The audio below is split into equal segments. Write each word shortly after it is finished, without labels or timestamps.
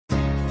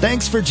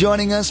Thanks for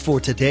joining us for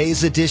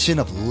today's edition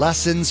of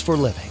Lessons for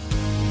Living.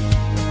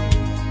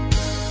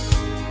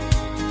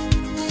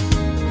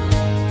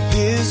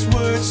 His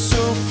word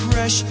so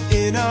fresh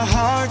in our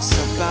hearts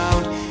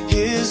abound.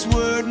 His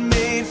word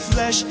made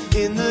flesh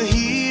in the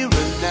here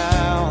and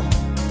now.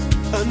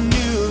 A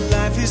new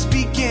life is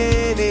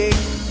beginning.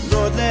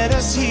 Lord, let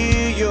us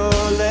hear your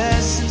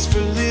lessons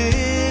for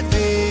living.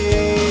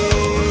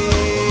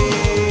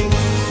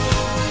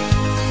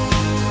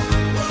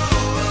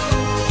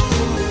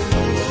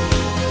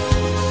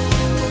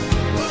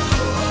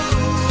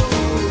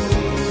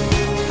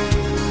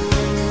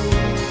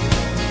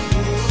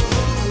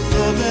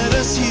 Lord, let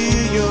us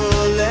hear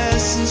your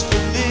lessons for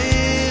living.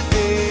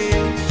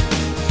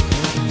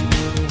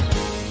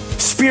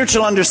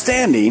 Spiritual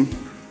understanding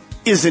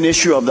is an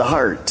issue of the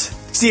heart.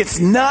 See, it's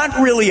not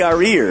really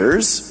our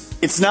ears,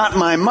 it's not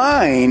my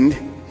mind,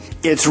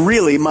 it's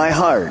really my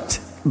heart.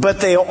 But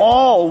they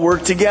all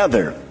work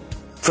together.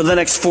 For the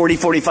next 40,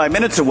 45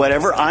 minutes or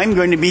whatever, I'm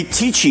going to be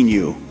teaching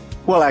you.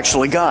 Well,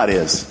 actually, God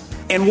is.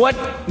 And what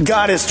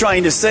God is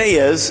trying to say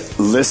is,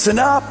 listen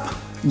up.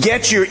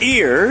 Get your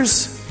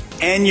ears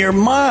and your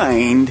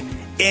mind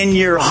and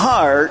your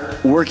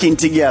heart working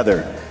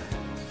together.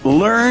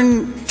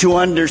 Learn to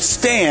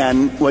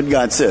understand what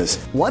God says.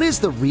 What is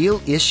the real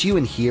issue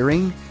in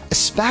hearing?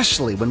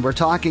 Especially when we're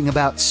talking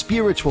about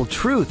spiritual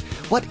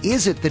truth, what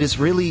is it that is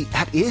really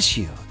at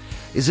issue?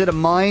 Is it a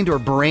mind or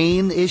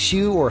brain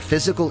issue or a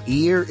physical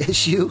ear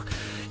issue?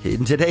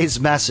 In today's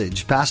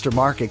message, Pastor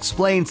Mark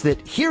explains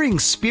that hearing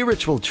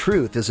spiritual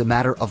truth is a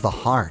matter of the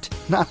heart,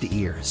 not the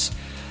ears.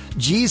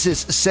 Jesus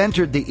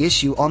centered the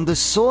issue on the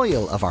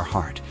soil of our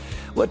heart.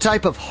 What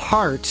type of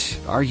heart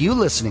are you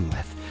listening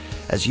with?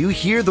 As you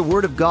hear the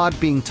Word of God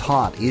being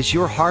taught, is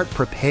your heart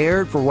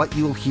prepared for what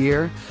you'll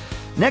hear?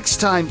 Next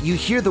time you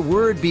hear the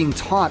Word being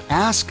taught,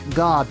 ask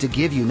God to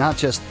give you not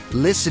just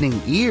listening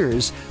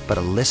ears, but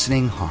a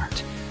listening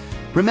heart.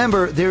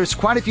 Remember, there's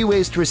quite a few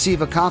ways to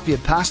receive a copy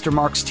of Pastor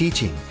Mark's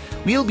teaching.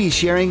 We'll be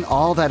sharing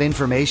all that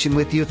information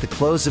with you at the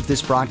close of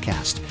this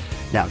broadcast.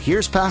 Now,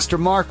 here's Pastor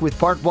Mark with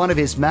part 1 of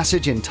his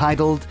message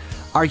entitled,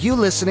 Are You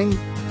Listening?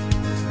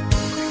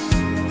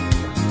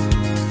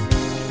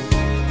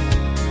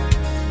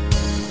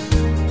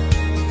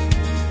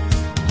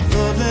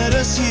 Let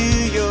us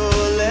hear your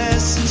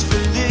lessons for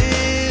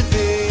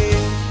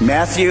living.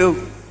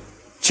 Matthew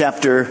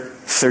chapter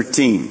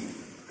 13.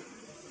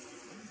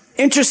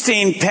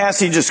 Interesting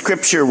passage of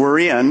scripture we're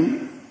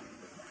in.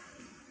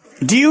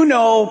 Do you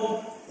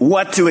know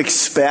what to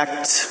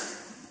expect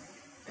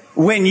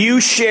when you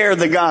share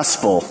the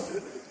gospel?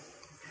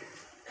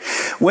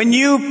 When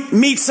you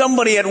meet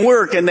somebody at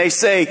work and they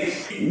say,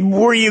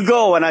 where you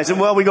go? And I said,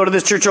 well, we go to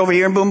this church over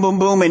here, and boom, boom,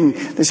 boom. And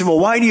they say, well,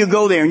 why do you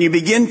go there? And you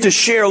begin to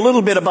share a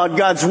little bit about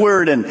God's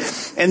Word and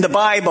the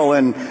Bible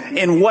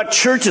and what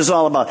church is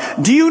all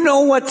about. Do you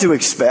know what to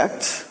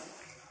expect?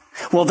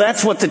 Well,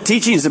 that's what the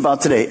teaching is about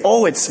today.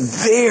 Oh,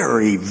 it's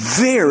very,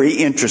 very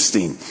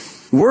interesting.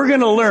 We're going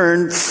to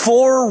learn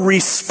 4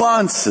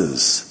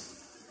 responses.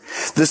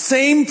 The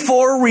same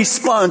 4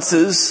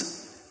 responses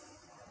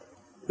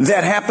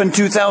that happened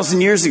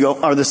 2,000 years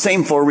ago are the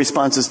same 4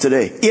 responses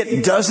today.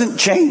 It doesn't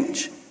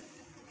change.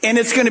 And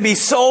it's going to be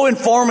so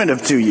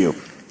informative to you.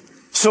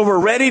 So we're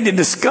ready to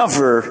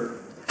discover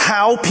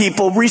how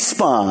people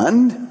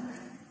respond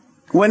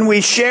when we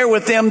share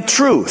with them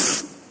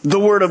truth, the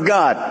Word of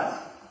God,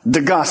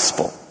 the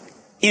gospel.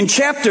 In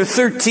chapter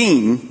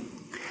 13,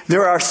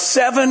 there are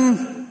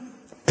 7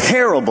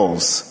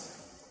 parables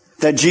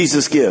that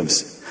Jesus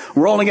gives.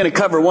 We're only going to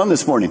cover 1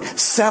 this morning.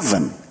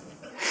 7.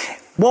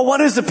 Well,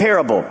 what is a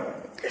parable?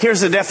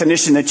 Here's a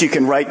definition that you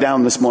can write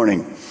down this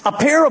morning. A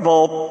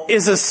parable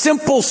is a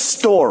simple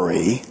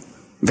story,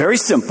 very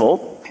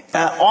simple,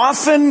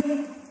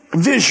 often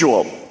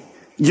visual.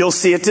 You'll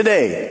see it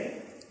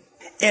today.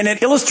 And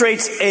it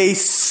illustrates a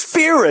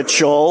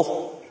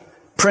spiritual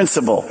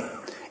principle.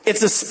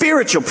 It's a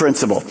spiritual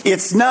principle.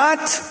 It's not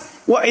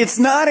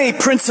a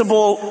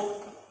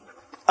principle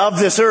of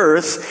this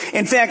earth.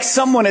 In fact,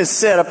 someone has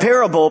said a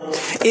parable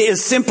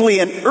is simply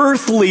an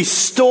earthly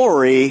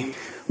story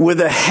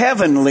with a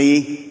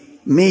heavenly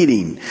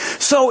meaning.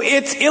 So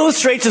it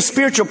illustrates a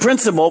spiritual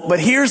principle, but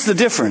here's the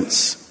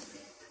difference.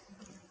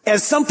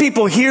 As some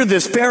people hear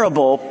this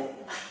parable,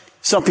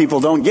 some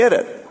people don't get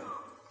it.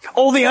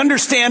 Oh, they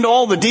understand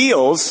all the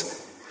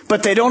deals,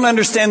 but they don't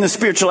understand the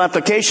spiritual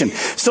application.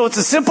 So it's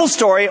a simple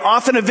story,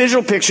 often a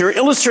visual picture,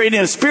 illustrating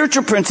a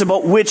spiritual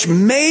principle which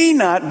may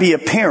not be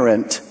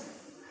apparent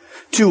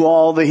to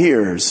all the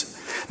hearers.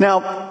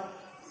 Now,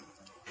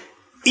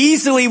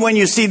 easily when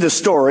you see the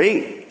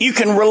story, you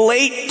can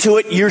relate to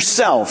it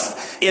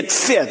yourself. It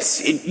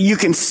fits. You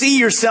can see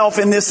yourself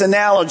in this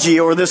analogy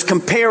or this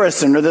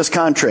comparison or this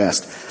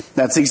contrast.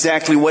 That's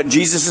exactly what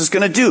Jesus is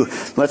going to do.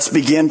 Let's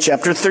begin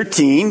chapter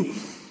 13,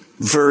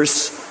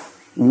 verse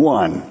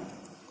 1.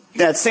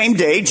 That same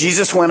day,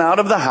 Jesus went out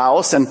of the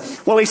house and,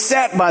 he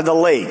sat by the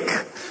lake.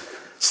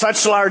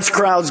 Such large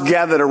crowds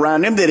gathered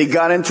around him that he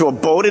got into a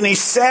boat and he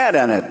sat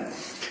on it,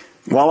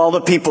 while all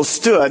the people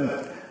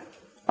stood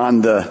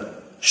on the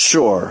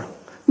shore.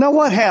 Now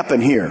what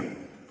happened here?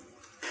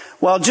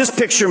 Well, just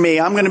picture me.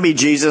 I'm going to be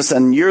Jesus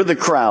and you're the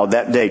crowd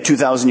that day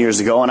 2,000 years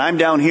ago, and I'm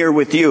down here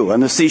with you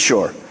on the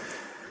seashore.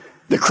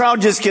 The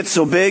crowd just gets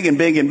so big and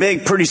big and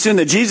big, pretty soon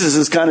that Jesus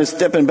is kind of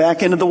stepping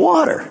back into the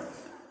water.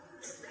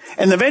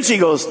 And eventually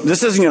he goes,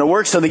 this isn't going to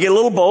work, so they get a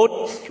little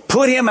boat,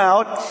 put him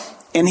out,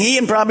 and he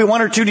and probably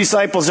one or two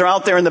disciples are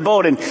out there in the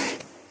boat, and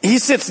he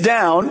sits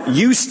down,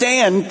 you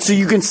stand so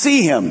you can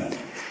see him.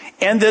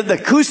 And the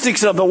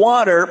acoustics of the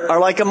water are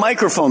like a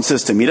microphone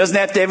system. He doesn't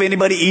have to have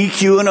anybody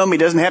EQing him. He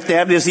doesn't have to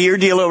have this ear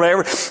deal or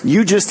whatever.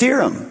 You just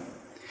hear him.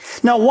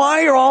 Now,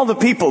 why are all the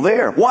people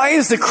there? Why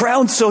is the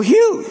crowd so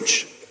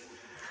huge?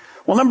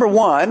 Well, number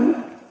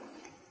one,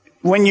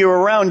 when you were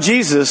around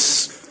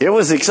Jesus, it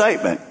was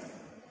excitement.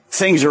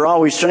 Things are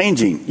always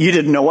changing. You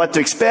didn't know what to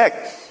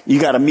expect.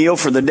 You got a meal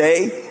for the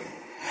day.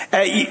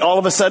 All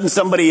of a sudden,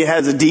 somebody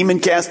has a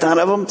demon cast out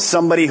of them.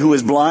 Somebody who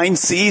is blind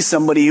sees.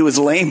 Somebody who is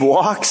lame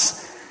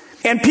walks.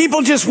 And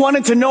people just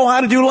wanted to know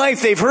how to do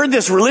life. They've heard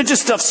this religious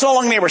stuff so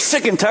long they were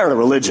sick and tired of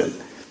religion.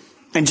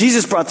 And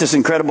Jesus brought this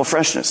incredible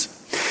freshness.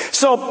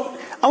 So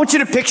I want you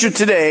to picture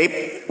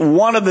today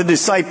one of the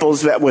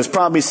disciples that was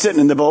probably sitting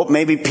in the boat,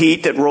 maybe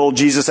Pete, that rolled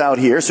Jesus out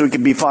here so he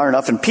could be far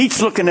enough. And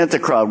Pete's looking at the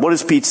crowd. What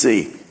does Pete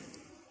see?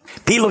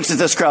 Pete looks at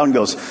this crowd and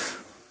goes,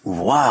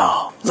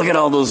 wow, look at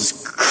all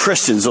those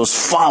Christians, those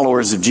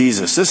followers of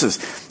Jesus. This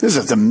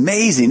is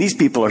amazing. These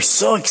people are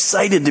so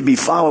excited to be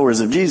followers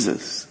of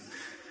Jesus.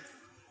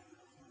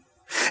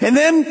 And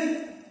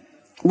then,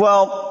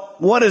 well,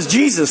 what does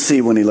Jesus see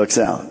when he looks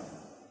out?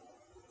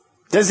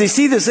 Does he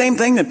see the same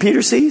thing that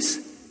Peter sees?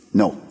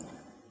 No.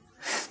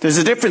 There's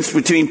a difference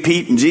between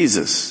Pete and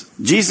Jesus.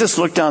 Jesus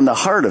looked on the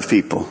heart of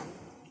people.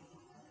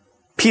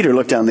 Peter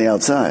looked on the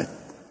outside.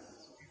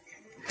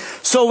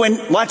 So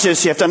watch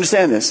this, you have to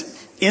understand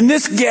this. In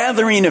this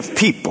gathering of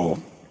people,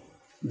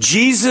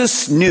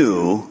 Jesus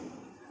knew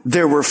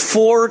there were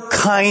 4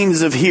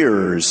 kinds of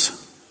hearers.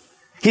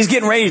 He's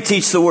getting ready to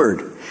teach the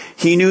word.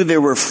 He knew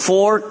there were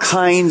 4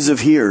 kinds of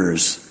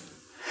hearers.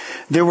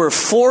 There were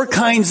 4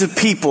 kinds of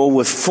people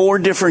with 4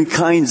 different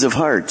kinds of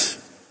hearts.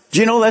 Do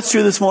you know that's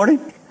true this morning?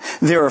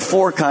 There are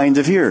 4 kinds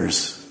of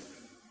hearers.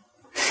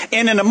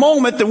 And in a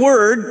moment, the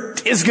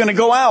word is going to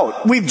go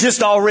out. We've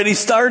just already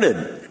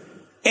started.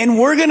 And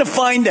we're going to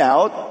find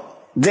out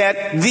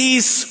that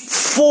these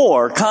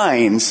 4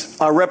 kinds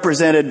are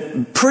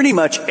represented pretty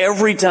much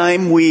every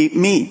time we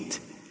meet.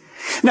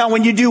 Now,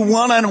 when you do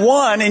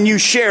one-on-one and you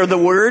share the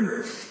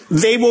word,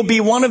 they will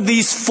be one of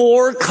these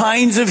 4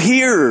 kinds of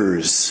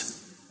hearers.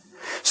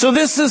 So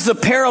this is the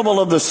parable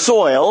of the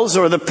soils,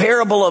 or the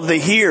parable of the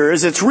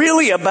hearers. It's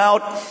really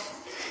about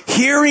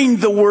hearing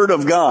the word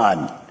of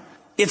God.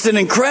 It's an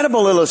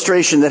incredible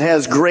illustration that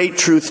has great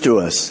truth to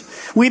us.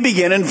 We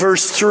begin in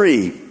verse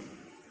 3.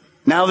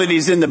 Now that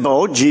he's in the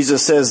boat,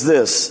 Jesus says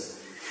this.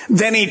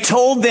 Then he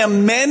told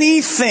them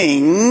many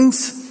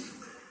things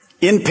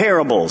in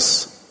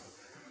parables.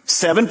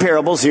 7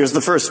 parables, here's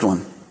the first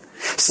one.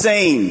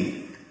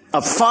 Saying,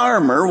 a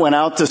farmer went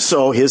out to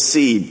sow his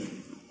seed.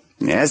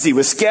 As he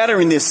was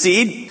scattering this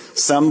seed,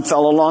 some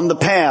fell along the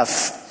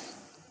path,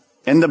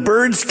 and the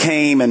birds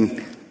came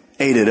and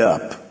ate it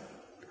up.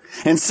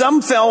 And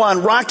some fell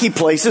on rocky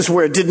places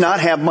where it did not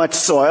have much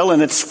soil,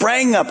 and it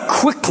sprang up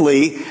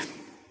quickly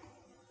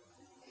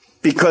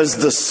because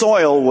the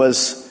soil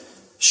was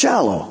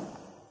shallow.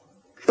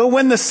 But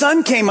when the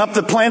sun came up,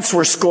 the plants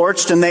were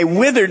scorched, and they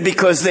withered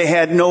because they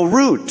had no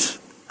root.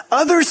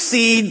 Other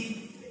seed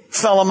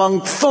fell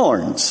among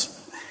thorns,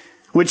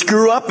 which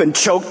grew up and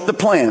choked the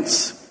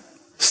plants.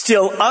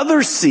 Still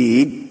other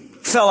seed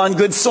fell on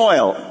good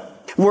soil,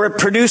 where it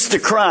produced a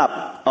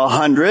crop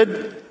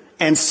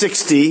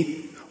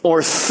 160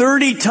 or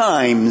 30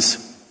 times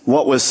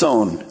what was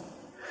sown.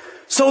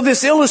 So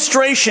this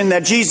illustration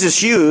that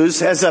Jesus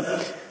used has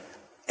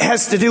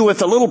to do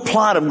with a little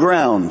plot of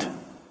ground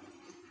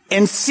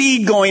and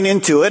seed going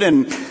into it,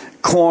 and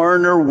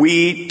corn or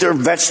wheat or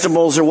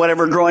vegetables or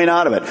whatever growing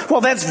out of it.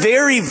 Well, that's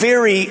very,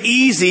 very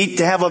easy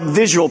to have a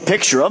visual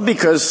picture of,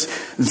 because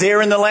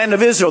they're in the land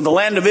of Israel. The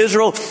land of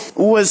Israel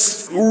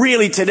was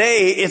really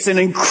today, it's an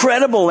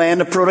incredible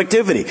land of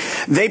productivity.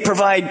 They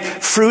provide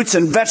fruits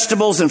and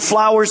vegetables and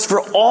flowers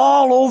for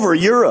all over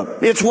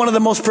Europe. It's one of the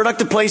most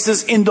productive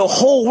places in the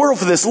whole world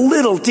for this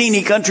little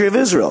teeny country of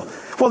Israel.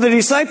 Well, the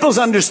disciples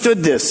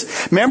understood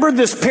this. Remember,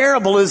 this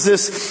parable is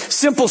this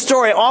simple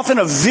story, often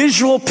a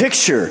visual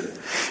picture.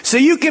 So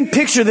you can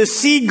picture the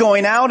seed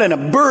going out and a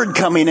bird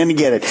coming in to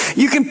get it.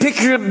 You can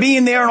picture it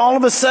being there, and all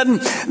of a sudden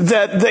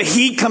the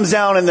heat comes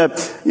down and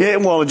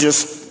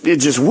it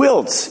just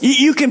wilts.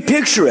 You can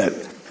picture it.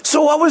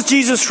 So what was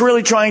Jesus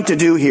really trying to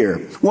do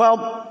here?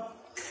 Well,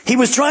 he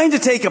was trying to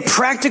take a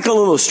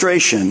practical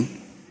illustration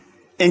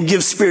and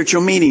give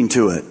spiritual meaning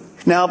to it.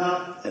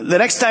 Now, the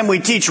next time we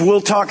teach,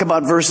 we'll talk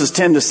about verses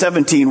 10 to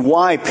 17,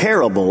 why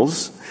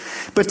parables.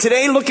 But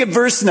today, look at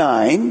verse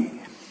 9.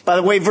 By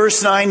the way,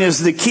 verse 9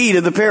 is the key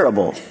to the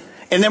parable.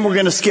 And then we're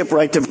going to skip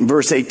right to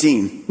verse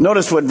 18.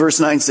 Notice what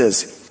verse 9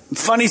 says.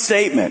 Funny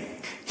statement.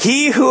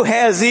 He who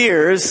has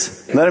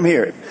ears, let him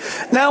hear it.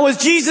 Now, was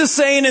Jesus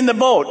saying in the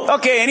boat,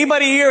 okay,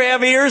 anybody here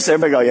have ears?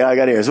 Everybody go, yeah, I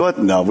got ears. What?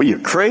 No, were you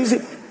crazy?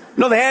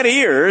 No, they had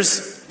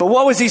ears, but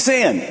what was he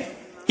saying?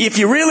 If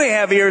you really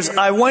have ears,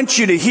 I want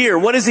you to hear.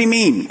 What does he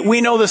mean?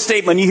 We know the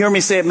statement. You hear me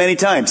say it many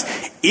times.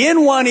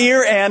 In one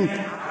ear and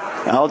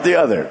out the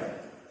other.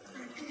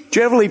 Did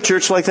you ever leave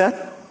church like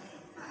that?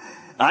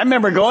 I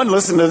remember going,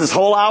 listening to this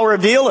whole hour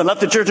of deal and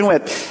left the church and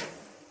went,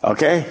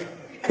 okay.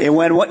 It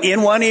went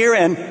in one ear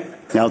and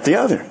out the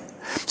other.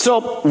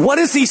 So what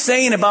is he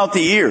saying about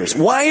the ears?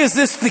 Why is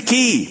this the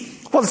key?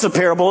 Well, it's a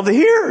parable of the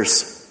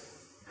ears.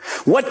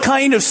 What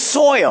kind of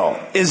soil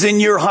is in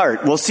your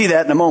heart? We'll see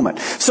that in a moment.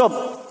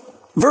 So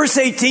verse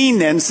 18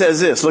 then says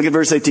this. Look at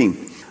verse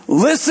 18.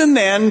 Listen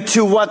then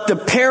to what the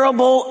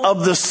parable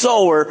of the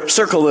sower,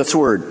 circle this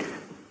word,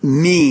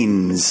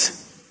 means.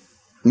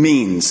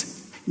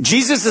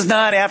 Jesus is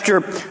not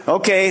after,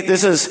 okay,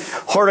 this is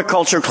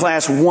horticulture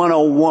class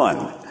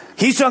 101.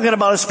 He's talking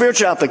about a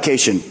spiritual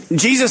application.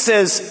 Jesus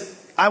says,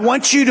 I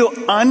want you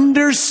to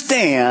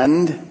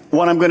understand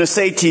what I'm going to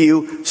say to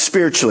you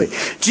spiritually.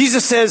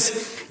 Jesus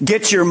says,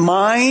 get your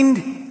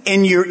mind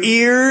and your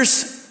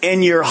ears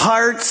and your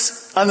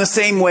hearts on the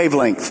same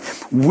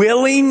wavelength.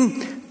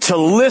 Willing to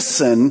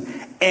listen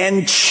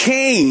and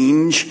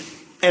change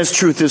as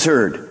truth is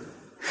heard.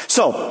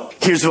 So,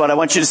 here's what I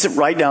want you to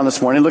write down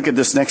this morning. Look at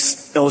this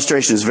next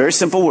illustration. It's a very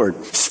simple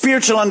word.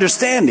 Spiritual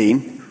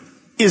understanding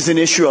is an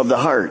issue of the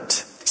heart.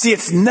 See,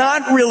 it's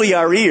not really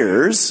our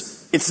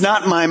ears. It's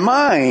not my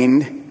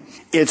mind.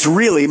 It's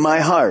really my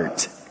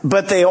heart.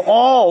 But they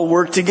all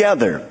work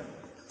together.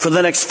 For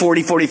the next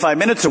 40, 45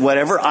 minutes or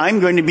whatever, I'm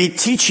going to be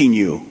teaching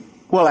you.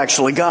 Well,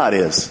 actually, God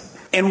is.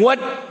 And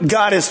what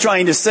God is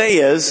trying to say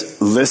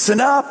is, listen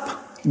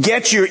up.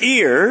 Get your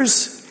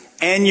ears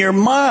and your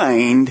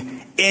mind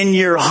and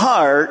your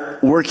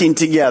heart working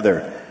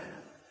together.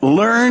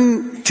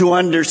 Learn to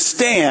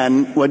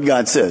understand what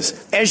God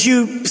says. As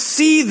you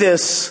see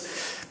this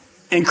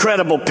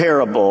incredible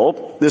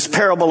parable, this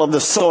parable of the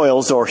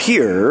soils, or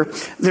here,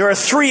 there are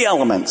three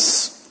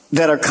elements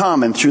that are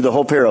common through the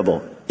whole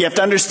parable. You have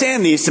to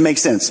understand these to make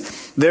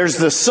sense. There's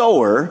the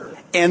sower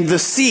and the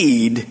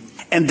seed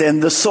and then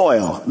the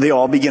soil. They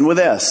all begin with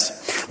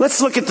S.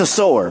 Let's look at the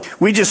sower.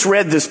 We just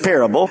read this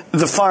parable.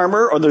 The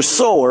farmer or the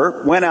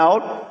sower went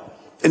out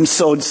and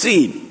sowed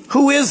seed.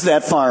 Who is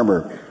that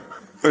farmer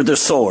or the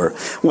sower?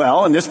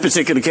 Well, in this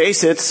particular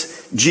case,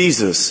 it's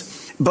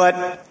Jesus.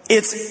 But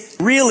it's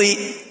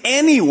really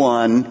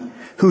anyone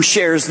who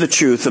shares the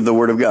truth of the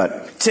Word of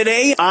God.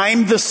 Today,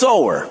 I'm the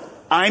sower.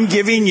 I'm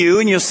giving you,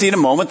 and you'll see in a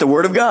moment, the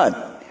Word of God.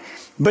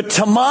 But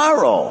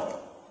tomorrow,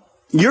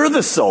 you're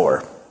the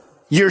sower.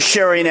 You're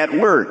sharing at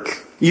work.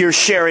 You're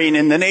sharing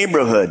in the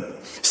neighborhood.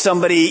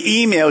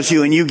 Somebody emails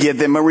you and you give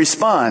them a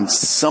response.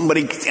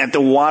 Somebody at the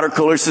water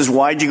cooler says,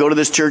 why'd you go to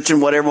this church and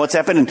what's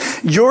happening?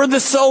 You're the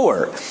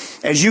sower.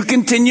 As you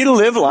continue to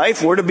live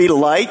life, we're to be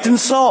light and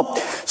salt.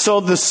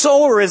 So the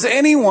sower is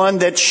anyone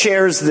that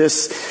shares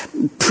this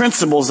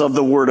principles of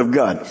the Word of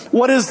God.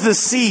 What is the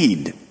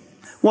seed?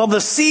 Well,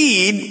 the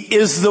seed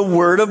is the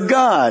Word of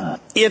God.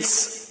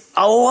 It's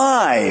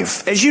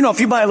alive. As you know, if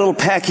you buy a little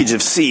package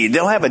of seed,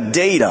 they'll have a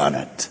date on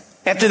it.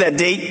 After that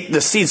date, the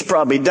seed's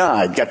probably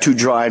died, got too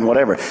dry and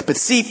whatever. But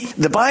see,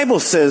 the Bible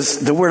says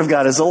the Word of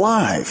God is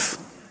alive.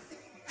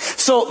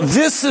 So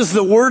this is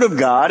the Word of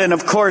God, and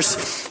of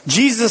course,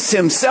 Jesus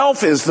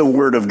himself is the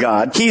Word of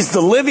God. He's the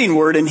living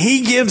Word, and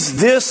he gives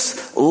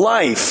this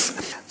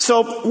life.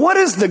 So what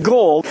is the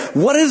goal?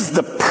 What is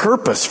the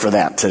purpose for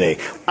that today?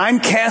 I'm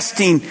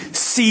casting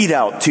seed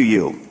out to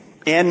you.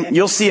 And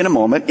you'll see in a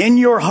moment, in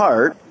your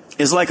heart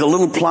is like a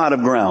little plot of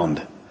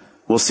ground.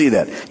 We'll see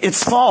that.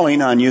 It's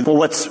falling on you. Well,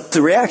 what's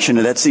the reaction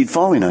to that seed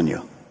falling on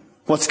you?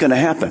 What's going to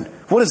happen?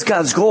 What is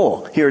God's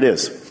goal? Here it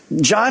is.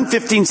 John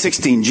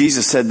 15:16,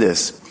 Jesus said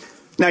this.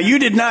 Now you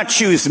did not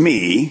choose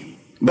me,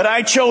 but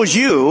I chose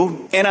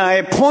you, and I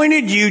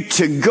appointed you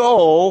to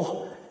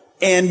go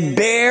and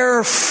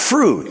bear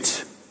fruit.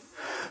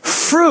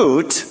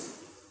 Fruit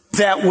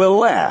that will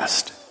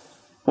last.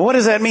 Well, what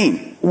does that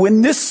mean?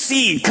 When this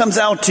seed comes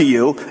out to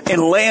you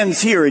and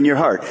lands here in your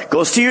heart,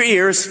 goes to your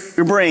ears,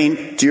 your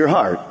brain, to your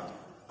heart.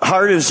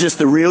 Heart is just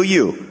the real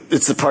you.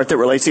 It's the part that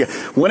relates to you.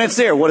 When it's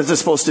there, what is it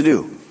supposed to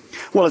do?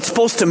 Well, it's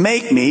supposed to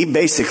make me,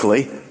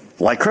 basically,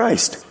 like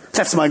Christ.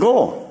 That's my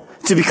goal.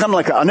 To become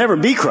like, I'll never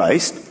be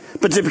Christ,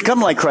 but to become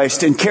like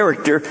Christ in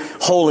character,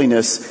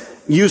 holiness,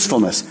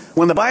 usefulness.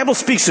 When the Bible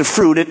speaks of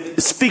fruit,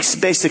 it speaks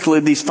basically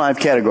of these 5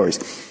 categories.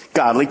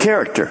 Godly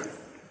character,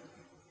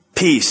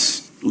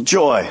 peace,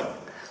 joy,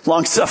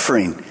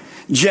 long-suffering,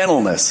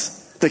 gentleness,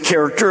 the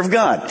character of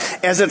God.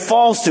 As it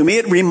falls to me,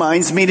 it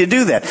reminds me to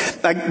do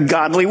that.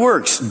 Godly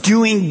works,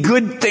 doing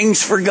good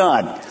things for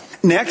God.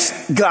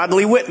 Next,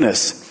 godly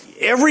witness.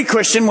 Every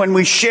Christian, when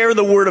we share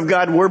the Word of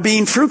God, we're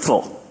being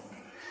fruitful.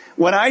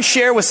 When I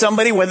share with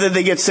somebody, whether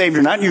they get saved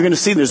or not, you're going to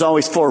see there's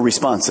always 4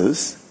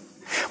 responses.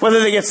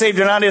 Whether they get saved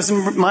or not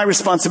isn't my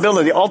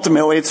responsibility.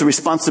 Ultimately, it's the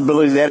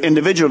responsibility of that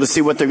individual to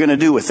see what they're going to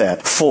do with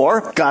that.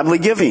 4, godly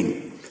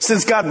giving.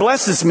 Since God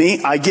blesses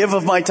me, I give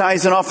of my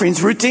tithes and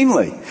offerings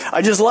routinely.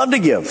 I just love to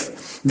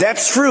give.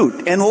 That's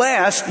fruit. And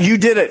last, you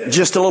did it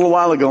just a little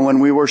while ago when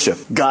we worship.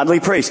 Godly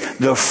praise.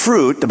 The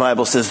fruit, the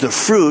Bible says, the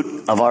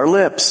fruit of our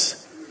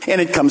lips.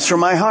 And it comes from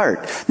my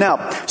heart.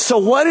 Now, so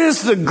what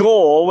is the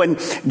goal when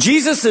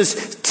Jesus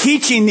is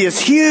teaching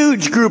this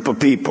huge group of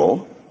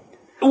people?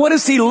 What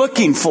is he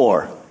looking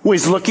for? Well,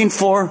 he's looking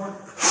for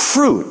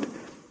fruit.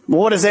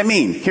 Well, what does that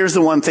mean? Here's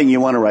the one thing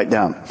you want to write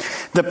down.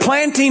 The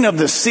planting of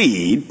the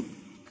seed,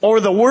 or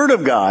the Word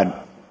of God,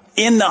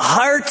 in the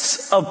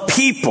hearts of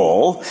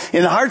people,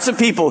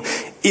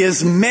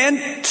 is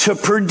meant to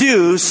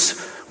produce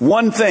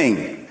one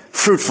thing: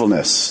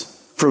 fruitfulness.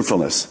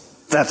 Fruitfulness.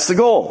 That's the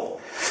goal.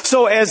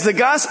 So as the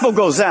gospel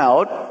goes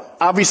out,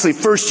 obviously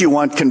first you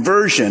want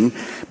conversion,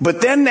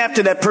 but then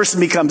after that person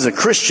becomes a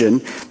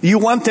Christian, you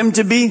want them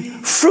to be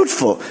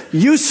fruitful,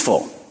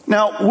 useful.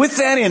 Now, with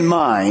that in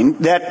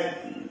mind, that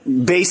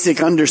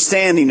basic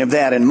understanding of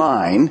that in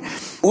mind,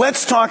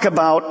 let's talk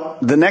about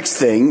the next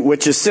thing,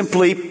 which is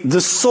simply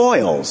the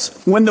soils.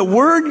 When the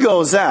word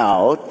goes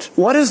out,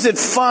 what does it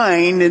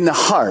find in the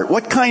heart?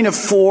 What kind of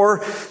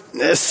four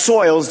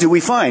soils do we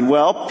find?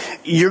 Well,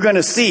 you're going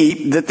to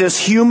see that this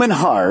human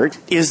heart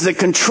is the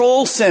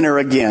control center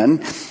again,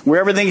 where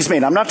everything is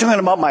made. I'm not talking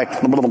about my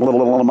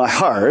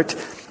heart.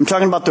 I'm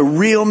talking about the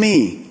real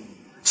me.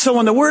 So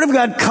when the Word of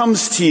God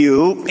comes to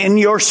you in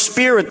your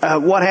spirit,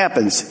 what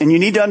happens? And you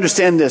need to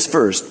understand this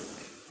first.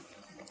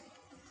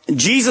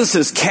 Jesus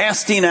is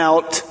casting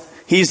out,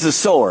 he's the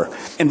sower.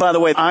 And by the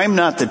way, I'm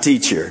not the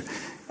teacher.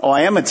 Oh,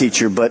 I am a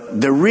teacher, but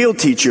the real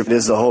teacher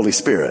is the Holy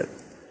Spirit.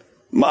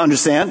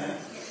 Understand?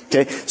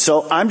 Okay,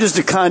 so I'm just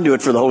a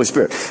conduit for the Holy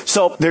Spirit.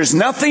 So there's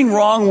nothing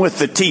wrong with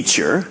the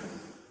teacher,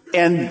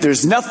 and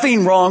there's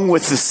nothing wrong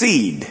with the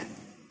seed.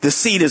 The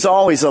seed is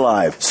always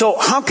alive. So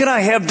how can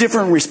I have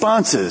different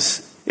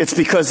responses? It's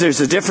because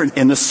there's a difference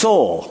in the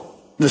soul,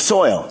 the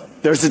soil.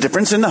 There's a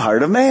difference in the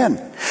heart of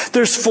man.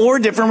 There's four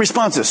different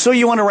responses. So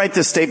you want to write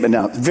this statement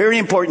down. Very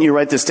important you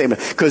write this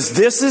statement, because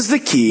this is the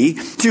key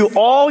to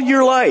all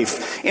your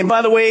life. And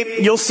by the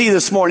way, you'll see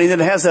this morning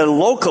that it has a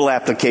local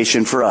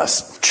application for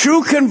us.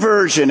 True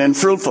conversion and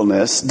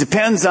fruitfulness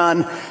depends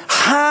on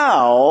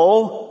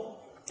how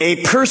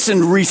a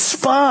person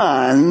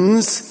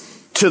responds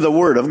to the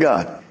Word of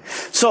God.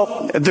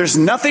 So there's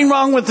nothing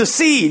wrong with the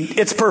seed.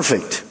 It's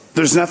perfect.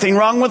 There's nothing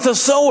wrong with the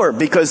sower,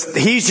 because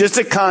he's just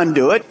a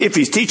conduit. If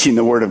he's teaching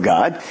the Word of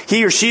God,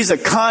 he or she's a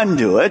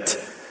conduit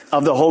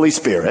of the Holy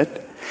Spirit.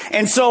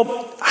 And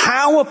so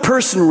how a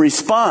person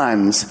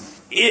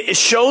responds, it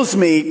shows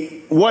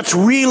me what's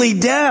really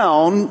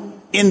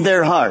down in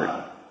their heart.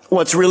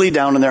 What's really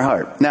down in their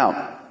heart.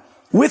 Now,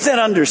 with that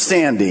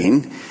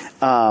understanding,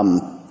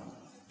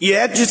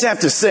 you just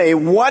have to say,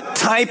 what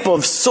type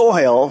of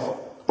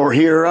soil or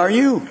hearer are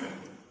you?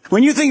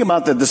 When you think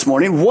about that this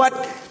morning,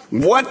 what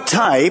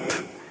type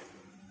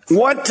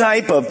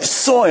of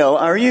soil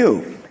are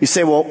you? You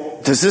say,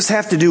 well, does this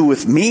have to do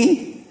with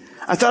me?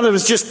 I thought it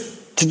was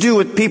just to do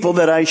with people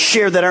that I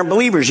share that aren't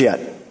believers yet.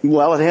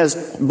 Well, it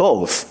has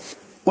both.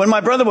 When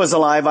my brother was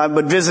alive, I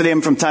would visit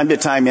him from time to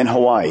time in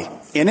Hawaii.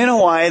 And in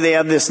Hawaii, they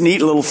have this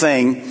neat little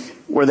thing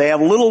where they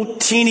have little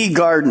teeny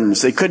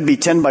gardens. They could be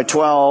 10 by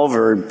 12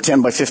 or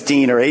 10 by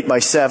 15 or 8 by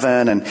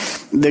 7. And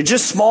they're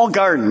just small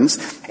gardens.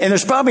 And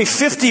there's probably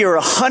 50 or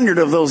 100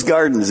 of those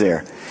gardens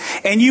there.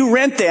 And you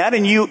rent that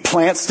and you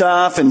plant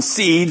stuff and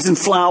seeds and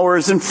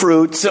flowers and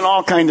fruits and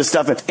all kinds of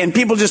stuff. And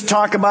people just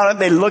talk about it.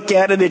 They look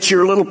at it. It's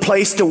your little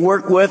place to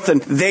work with.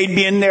 And they'd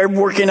be in there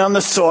working on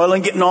the soil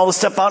and getting all the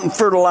stuff out and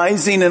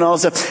fertilizing and all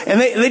the stuff.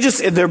 And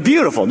they're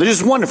beautiful. They're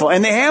just wonderful.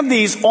 And they have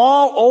these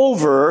all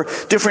over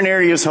different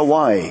areas of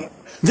Hawaii.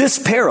 This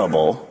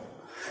parable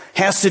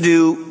has to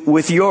do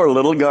with your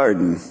little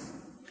garden.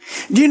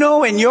 Do you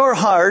know in your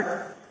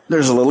heart,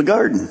 there's a little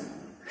garden?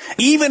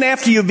 Even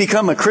after you've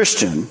become a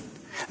Christian,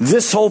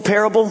 this whole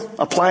parable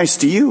applies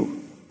to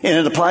you. And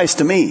it applies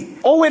to me.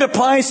 Oh, it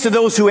applies to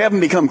those who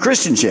haven't become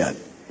Christians yet.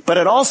 But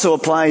it also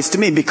applies to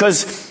me,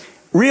 because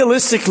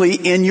realistically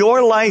in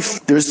your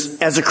life,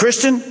 as a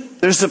Christian,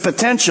 there's the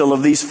potential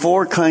of these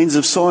four kinds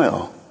of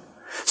soil.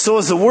 So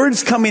as the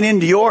Word's coming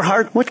into your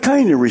heart, what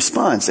kind of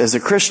response as a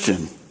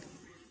Christian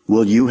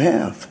will you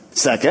have?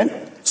 Second,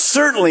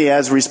 certainly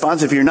as a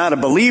response, if you're not a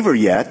believer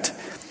yet,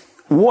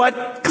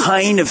 what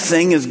kind of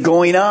thing is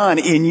going on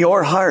in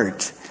your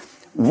heart?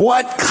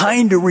 What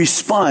kind of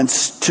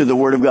response to the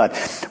Word of God?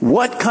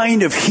 What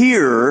kind of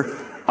hearer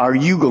are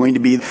you going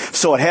to be?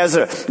 So it has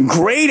a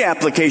great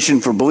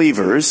application for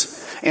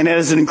believers, and it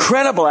has an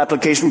incredible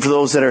application for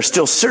those that are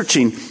still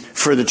searching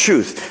for the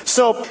truth.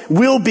 So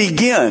we'll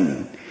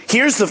begin.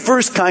 Here's the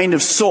first kind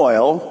of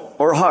soil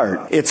or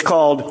heart. It's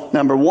called,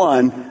 number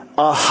one,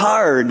 a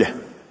hard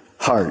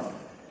heart.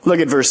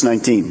 Look at verse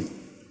 19.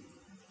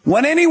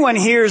 When anyone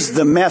hears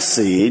the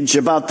message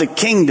about the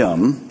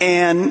kingdom,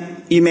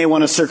 and you may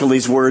want to circle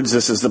these words,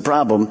 this is the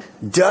problem,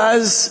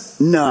 does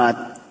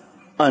not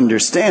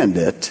understand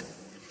it,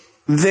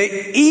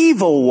 the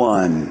evil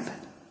one,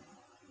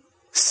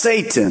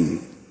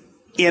 Satan,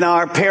 In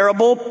our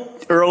parable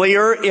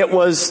earlier, it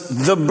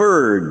was the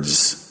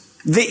birds.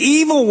 The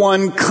evil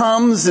one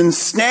comes and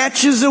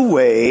snatches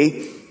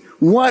away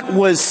what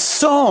was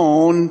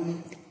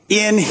sown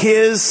in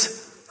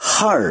his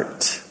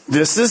heart.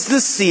 This is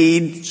the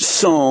seed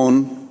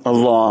sown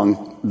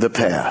along the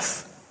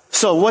path.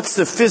 So what's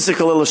the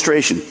physical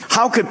illustration?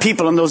 How could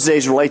people in those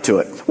days relate to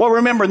it? Well,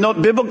 remember,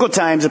 in biblical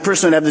times, a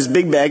person would have this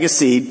big bag of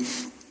seed,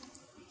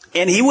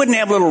 and he wouldn't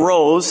have little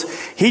rows.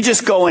 He'd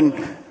just go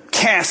and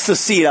cast the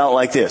seed out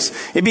like this.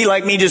 It'd be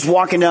like me just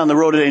walking down the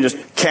road today and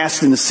just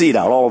casting the seed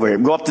out all over here.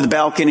 Go up to the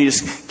balcony and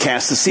just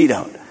cast the seed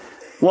out.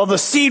 Well, the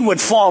seed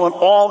would fall in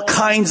all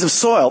kinds of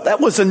soil. That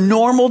was a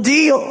normal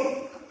deal.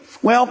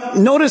 Well,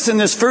 notice in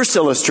this first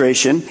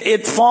illustration,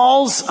 it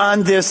falls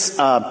on this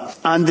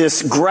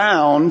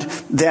ground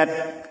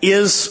that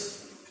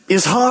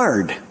is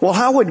hard. Well,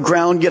 how would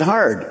ground get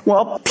hard?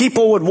 Well,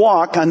 people would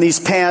walk on these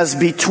paths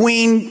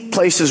between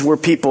places where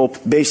people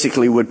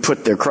basically would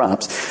put their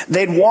crops.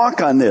 They'd walk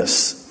on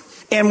this.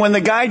 And when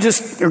the guy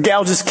or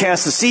gal just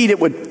cast the seed, it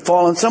would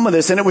fall on some of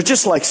this, and it was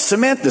just like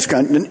cement, this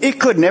kind, and it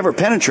could never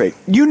penetrate.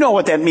 You know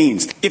what that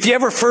means. If you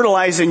ever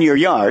fertilize in your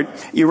yard,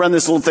 you run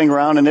this little thing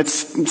around and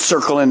it's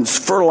circling,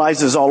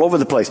 fertilizes all over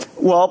the place.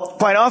 Well,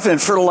 quite often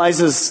it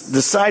fertilizes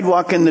the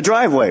sidewalk and the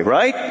driveway,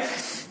 right?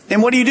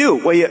 And what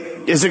do? Well,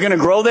 is it going to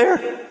grow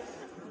there?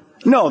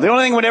 No, the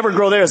only thing that would ever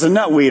grow there is a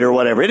nutweed or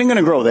whatever. It ain't going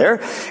to grow there.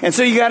 And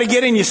so you got to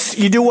get in, you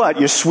do what?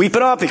 You sweep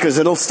it off because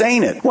it'll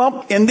stain it.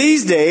 Well, in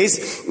these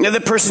days, the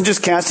person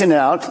just casting it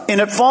out,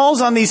 and it falls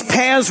on these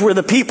paths where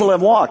the people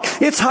have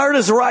walked. It's hard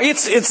as a rock.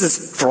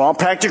 It's for all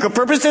practical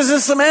purposes,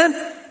 it's cement.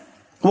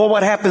 Well,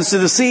 what happens to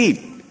the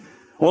seed?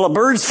 Well, a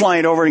bird's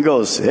flying over and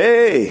goes,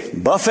 hey,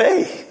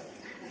 buffet.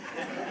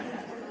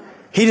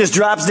 He just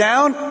drops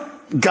down,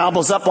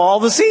 gobbles up all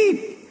the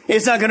seed.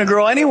 It's not going to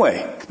grow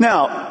anyway.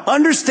 Now,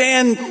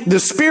 understand the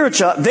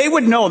spiritual. They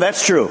would know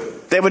that's true.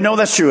 They would know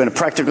that's true in a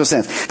practical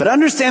sense. But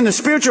understand the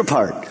spiritual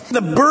part.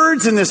 The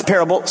birds in this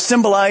parable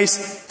symbolize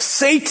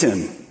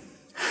Satan,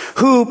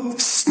 who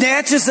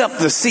snatches up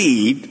the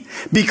seed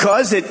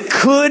because it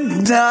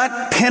could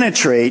not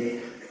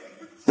penetrate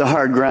the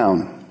hard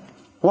ground.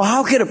 Well,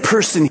 how could a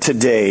person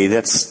today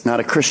that's not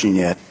a Christian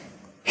yet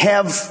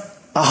have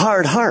a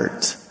hard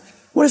heart?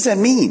 What does that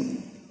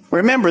mean?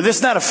 Remember, this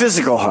is not a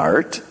physical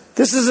heart.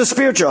 This is a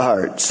spiritual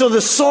heart. So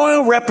this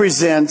soil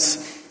represents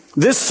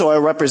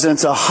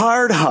a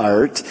hard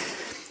heart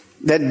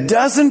that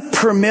doesn't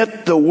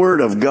permit the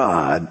Word of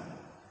God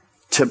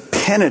to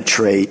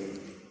penetrate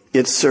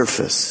its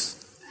surface.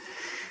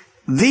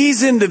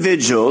 These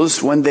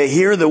individuals, when they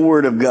hear the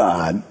Word of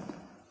God,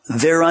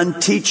 they're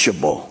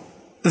unteachable.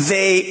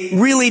 They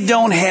really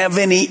don't have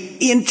any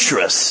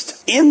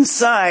interest.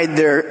 Inside,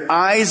 their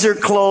eyes are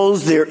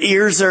closed, their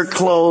ears are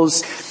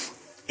closed.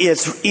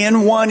 It's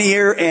in one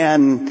ear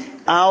and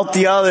out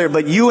the other,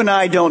 but you and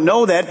I don't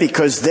know that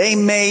because they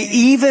may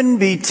even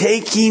be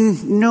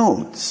taking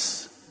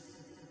notes.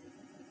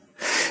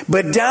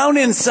 But down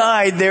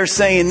inside, they're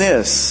saying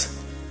this: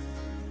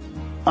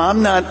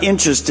 I'm not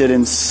interested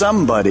in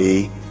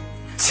somebody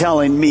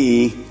telling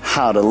me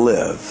how to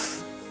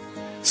live.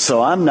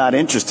 So I'm not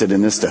interested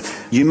in this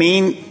stuff. You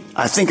mean,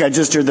 I think I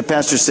just heard the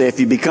pastor say, if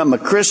you become a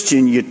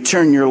Christian, you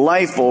turn your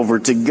life over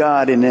to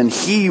God and then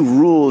He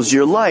rules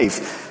your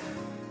life.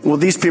 Well,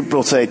 these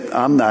people say,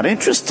 I'm not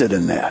interested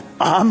in that.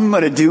 I'm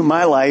going to do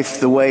my life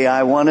the way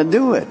I want to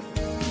do it.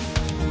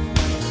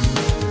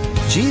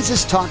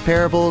 Jesus taught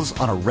parables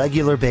on a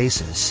regular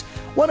basis.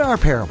 What are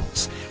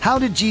parables? How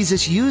did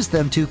Jesus use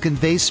them to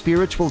convey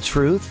spiritual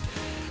truth?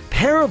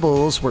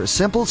 Parables were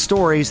simple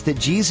stories that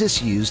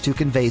Jesus used to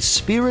convey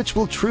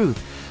spiritual truth,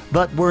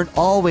 but weren't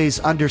always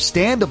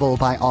understandable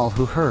by all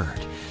who heard.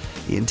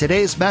 In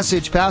today's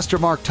message, Pastor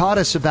Mark taught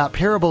us about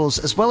parables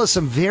as well as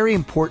some very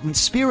important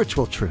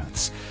spiritual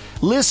truths.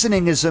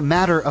 Listening is a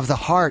matter of the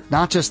heart,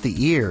 not just the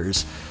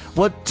ears.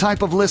 What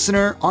type of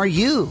listener are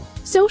you?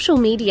 Social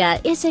media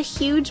is a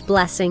huge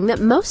blessing that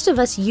most of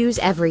us use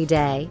every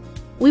day.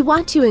 We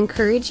want to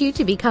encourage you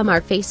to become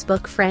our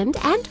Facebook friend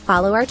and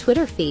follow our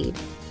Twitter feed.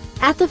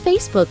 At the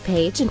Facebook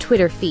page and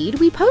Twitter feed,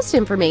 we post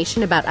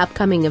information about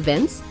upcoming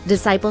events,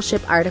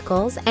 discipleship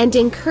articles, and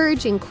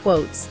encouraging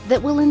quotes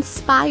that will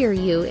inspire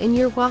you in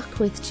your walk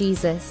with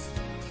Jesus.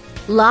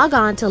 Log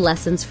on to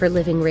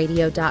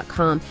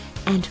lessonsforlivingradio.com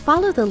and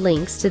follow the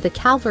links to the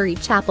Calvary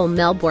Chapel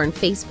Melbourne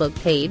Facebook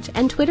page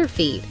and Twitter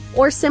feed,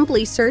 or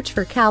simply search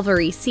for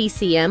Calvary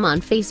CCM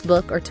on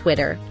Facebook or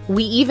Twitter.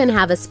 We even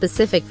have a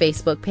specific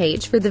Facebook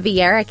page for the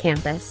Viera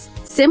campus.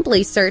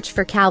 Simply search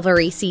for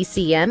Calvary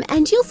CCM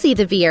and you'll see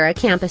the Viera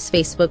campus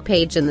Facebook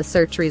page in the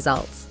search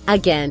results.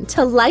 Again,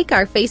 to like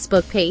our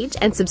Facebook page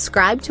and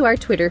subscribe to our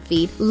Twitter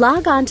feed,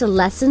 log on to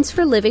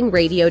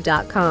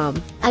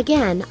lessonsforlivingradio.com.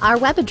 Again, our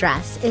web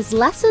address is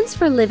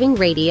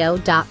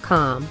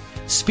lessonsforlivingradio.com.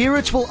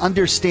 Spiritual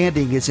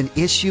understanding is an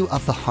issue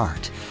of the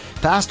heart.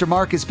 Pastor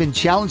Mark has been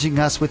challenging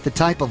us with the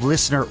type of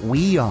listener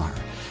we are.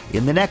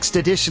 In the next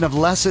edition of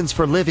Lessons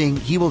for Living,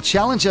 he will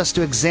challenge us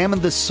to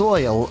examine the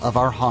soil of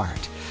our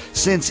heart.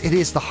 since it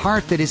is the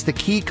heart that is the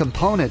key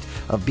component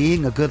of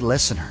being a good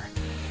listener.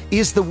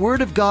 Is the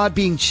Word of God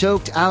being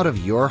choked out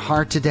of your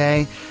heart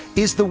today?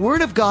 Is the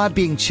Word of God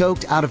being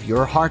choked out of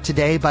your heart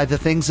today by the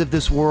things of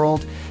this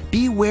world?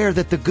 Beware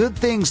that the good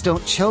things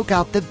don't choke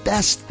out the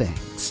best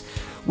things.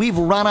 We've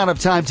run out of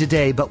time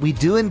today, but we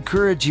do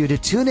encourage you to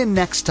tune in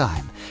next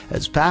time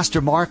as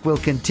Pastor Mark will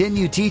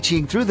continue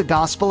teaching through the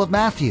Gospel of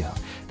Matthew.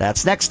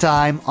 That's next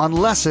time on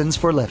Lessons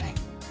for Living.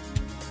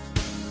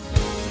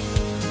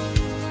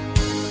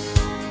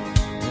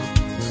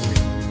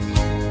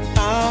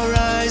 Our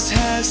eyes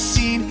have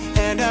seen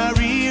and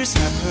our ears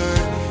have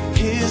heard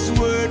His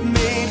word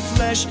made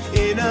flesh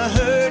in a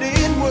herd.